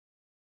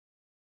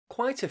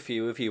Quite a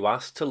few of you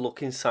asked to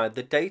look inside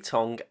the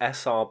Datong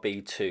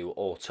SRB2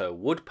 Auto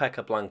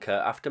Woodpecker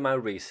blanker after my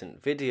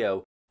recent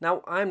video.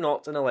 Now, I'm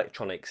not an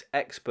electronics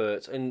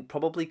expert and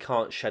probably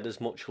can't shed as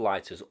much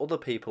light as other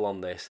people on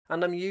this,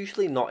 and I'm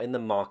usually not in the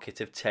market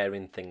of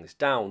tearing things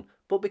down,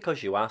 but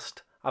because you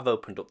asked, I've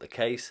opened up the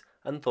case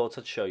and thought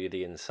I'd show you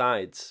the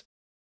insides.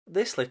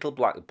 This little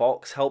black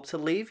box helped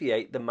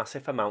alleviate the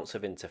massive amounts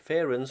of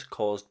interference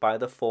caused by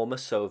the former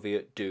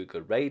Soviet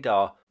Duga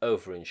Radar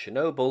over in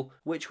Chernobyl,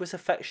 which was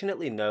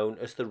affectionately known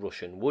as the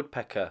Russian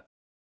Woodpecker.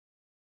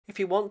 If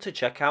you want to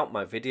check out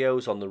my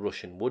videos on the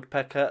Russian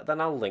Woodpecker,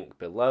 then I'll link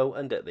below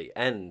and at the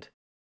end.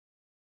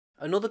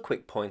 Another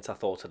quick point I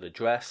thought I'd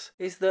address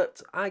is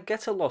that I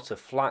get a lot of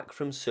flack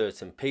from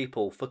certain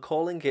people for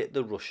calling it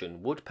the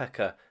Russian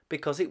Woodpecker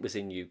because it was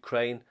in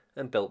Ukraine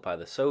and built by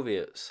the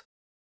Soviets.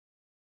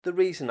 The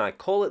reason I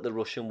call it the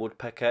Russian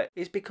Woodpecker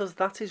is because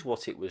that is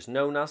what it was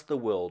known as the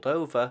world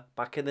over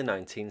back in the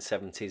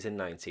 1970s and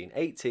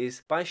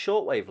 1980s by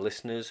shortwave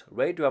listeners,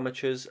 radio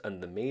amateurs and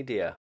the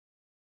media.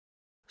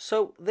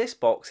 So this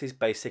box is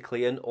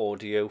basically an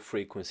audio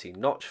frequency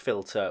notch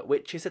filter,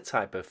 which is a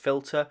type of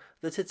filter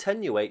that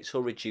attenuates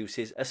or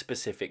reduces a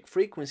specific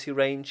frequency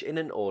range in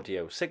an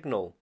audio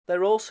signal.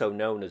 They're also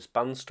known as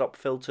band stop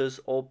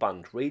filters or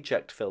band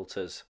reject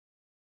filters.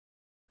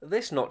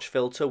 This notch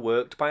filter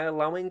worked by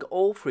allowing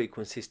all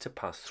frequencies to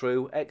pass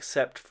through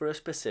except for a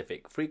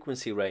specific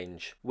frequency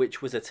range,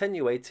 which was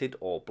attenuated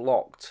or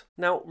blocked.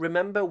 Now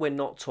remember, we're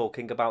not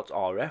talking about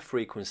RF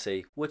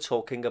frequency, we're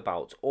talking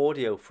about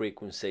audio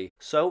frequency,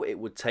 so it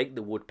would take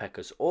the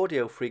woodpecker's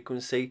audio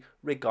frequency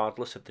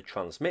regardless of the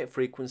transmit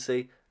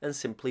frequency and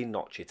simply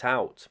notch it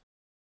out.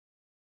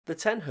 The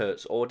 10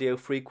 Hz audio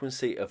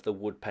frequency of the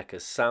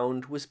woodpecker's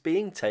sound was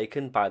being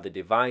taken by the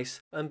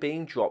device and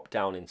being dropped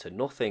down into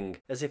nothing,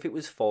 as if it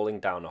was falling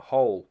down a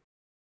hole.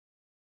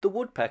 The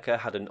woodpecker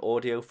had an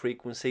audio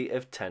frequency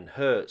of 10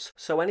 Hz,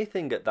 so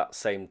anything at that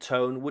same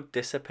tone would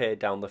disappear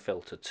down the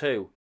filter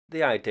too.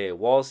 The idea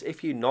was,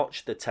 if you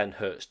notched the 10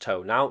 Hz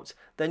tone out,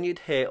 then you'd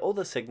hear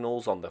other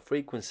signals on the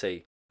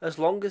frequency. As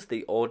long as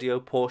the audio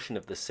portion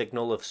of the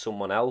signal of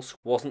someone else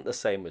wasn't the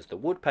same as the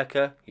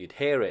woodpecker, you'd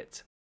hear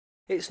it.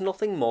 It's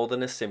nothing more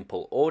than a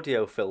simple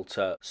audio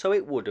filter, so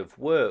it would have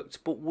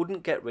worked, but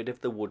wouldn't get rid of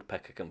the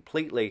woodpecker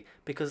completely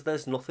because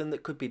there's nothing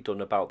that could be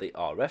done about the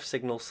RF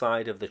signal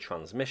side of the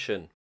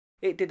transmission.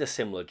 It did a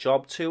similar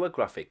job to a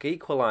graphic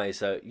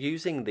equalizer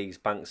using these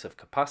banks of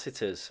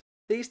capacitors.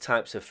 These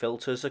types of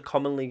filters are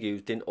commonly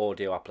used in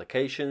audio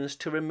applications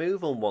to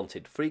remove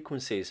unwanted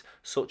frequencies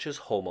such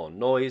as hum or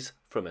noise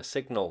from a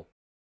signal.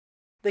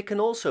 They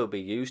can also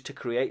be used to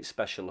create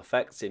special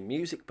effects in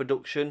music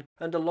production,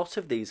 and a lot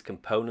of these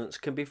components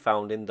can be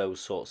found in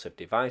those sorts of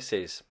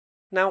devices.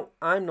 Now,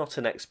 I'm not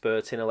an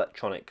expert in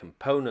electronic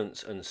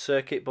components and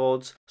circuit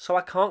boards, so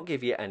I can't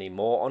give you any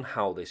more on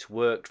how this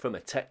worked from a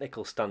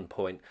technical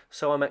standpoint,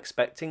 so I'm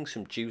expecting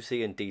some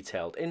juicy and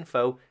detailed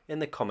info in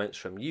the comments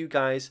from you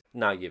guys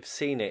now you've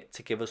seen it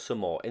to give us some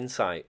more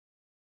insight.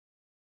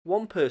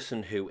 One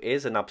person who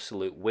is an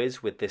absolute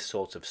whiz with this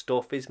sort of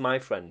stuff is my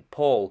friend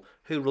Paul,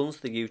 who runs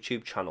the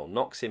YouTube channel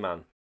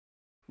Noxyman.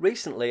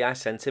 Recently I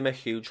sent him a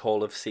huge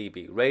haul of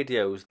CB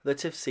radios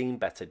that have seen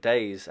better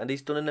days, and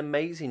he's done an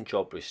amazing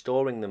job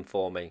restoring them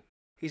for me.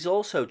 He's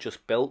also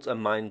just built a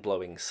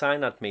mind-blowing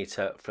cyanide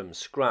meter from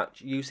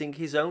scratch using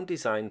his own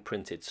designed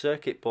printed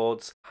circuit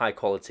boards, high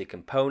quality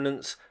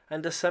components,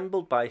 and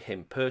assembled by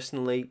him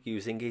personally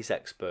using his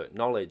expert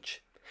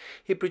knowledge.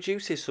 He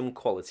produces some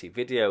quality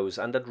videos,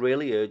 and I'd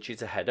really urge you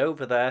to head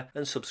over there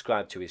and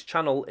subscribe to his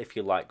channel if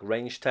you like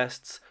range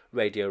tests,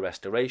 radio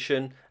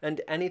restoration,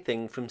 and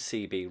anything from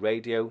CB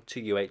radio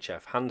to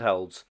UHF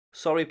handhelds.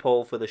 Sorry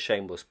Paul for the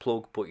shameless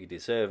plug, but you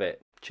deserve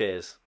it.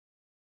 Cheers.